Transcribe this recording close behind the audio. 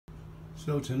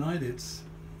So tonight it's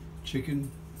chicken,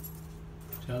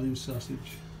 Italian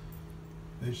sausage,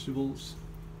 vegetables,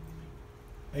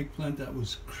 eggplant that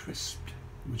was crisped,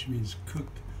 which means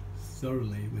cooked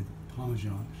thoroughly with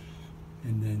Parmesan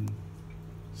and then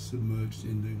submerged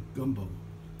in the gumbo.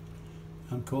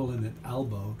 I'm calling it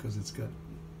Albo because it's got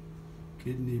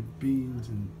kidney beans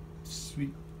and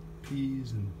sweet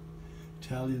peas and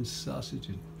Italian sausage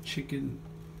and chicken,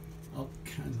 all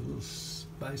kinds of little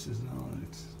spices and all. And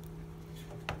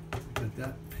I got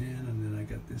that pan, and then I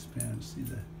got this pan. See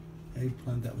the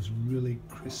eggplant that was really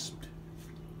crisped.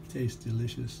 Tastes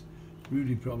delicious.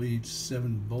 Rudy probably eats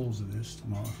 7 bowls of this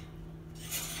tomorrow.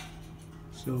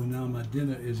 So now my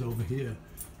dinner is over here,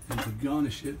 and to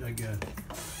garnish it, I got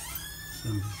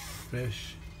some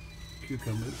fresh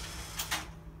cucumbers.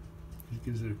 It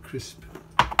gives it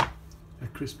a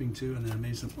crisping too, and then I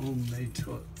made some homemade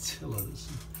tortillas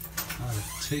out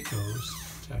of taco,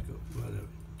 what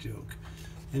a joke.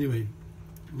 Anyway,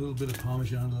 a little bit of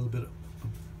Parmesan, a little bit of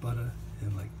butter,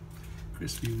 and like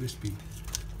crispy, wispy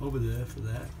over there for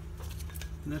that.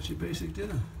 And that's your basic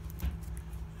dinner.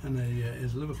 And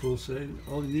as Liverpool say,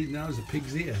 all you need now is a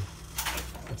pig's ear.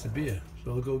 That's a beer.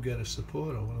 So I'll go get a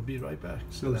Sapporo and I'll be right back.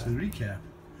 So to recap,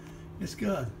 it's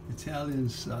got Italian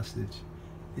sausage,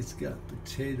 it's got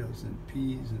potatoes and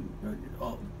peas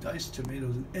and diced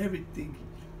tomatoes and everything.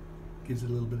 Gives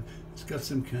it a little bit. It's got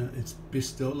some kind of, it's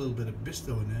bisto, a little bit of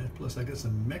bisto in there. Plus I got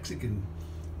some Mexican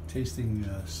tasting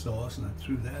sauce, and I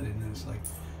threw that in. And it's like,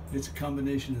 it's a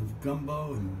combination of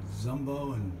gumbo and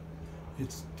zumbo, and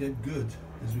it's dead good,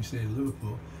 as we say in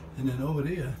Liverpool. And then over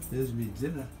here, there's me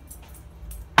dinner,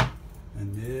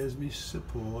 and there's me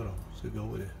Sapporo. So go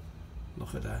with it.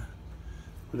 Look at that.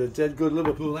 With a dead good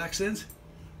Liverpool accent.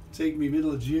 Take me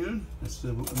middle of June. That's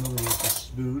another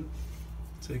spoon.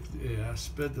 Take, yeah,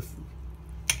 spread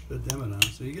them around.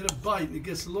 So you get a bite, and it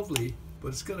gets lovely, but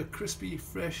it's got a crispy,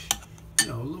 fresh,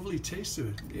 lovely taste to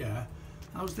it. Yeah.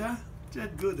 How's that?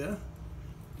 That good, huh?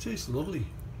 Tastes lovely.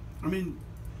 I mean,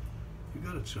 you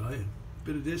gotta try it. A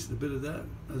bit of this, a bit of that,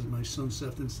 as my son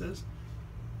Sefton says.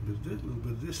 A bit of this, a little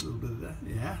bit of this, a little bit of that.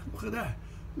 Yeah, look at that.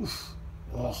 Oof.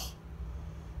 Oh.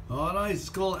 All right, it's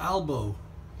called Albo.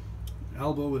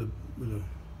 Albo with a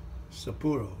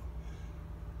Sapporo.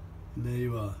 And there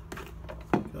you are.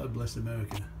 God bless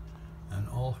America and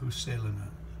all who sail in that.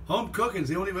 Home cooking's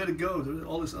the only way to go.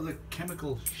 All this other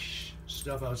chemical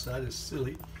stuff outside is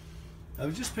silly. I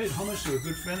was just paid homage to a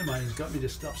good friend of mine who's got me to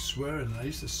stop swearing. I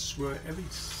used to swear every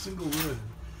single word.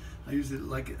 I used it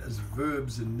like as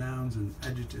verbs and nouns and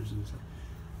adjectives and stuff.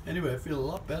 Anyway, I feel a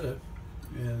lot better.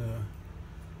 And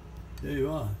there you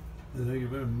are. Thank you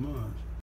very much.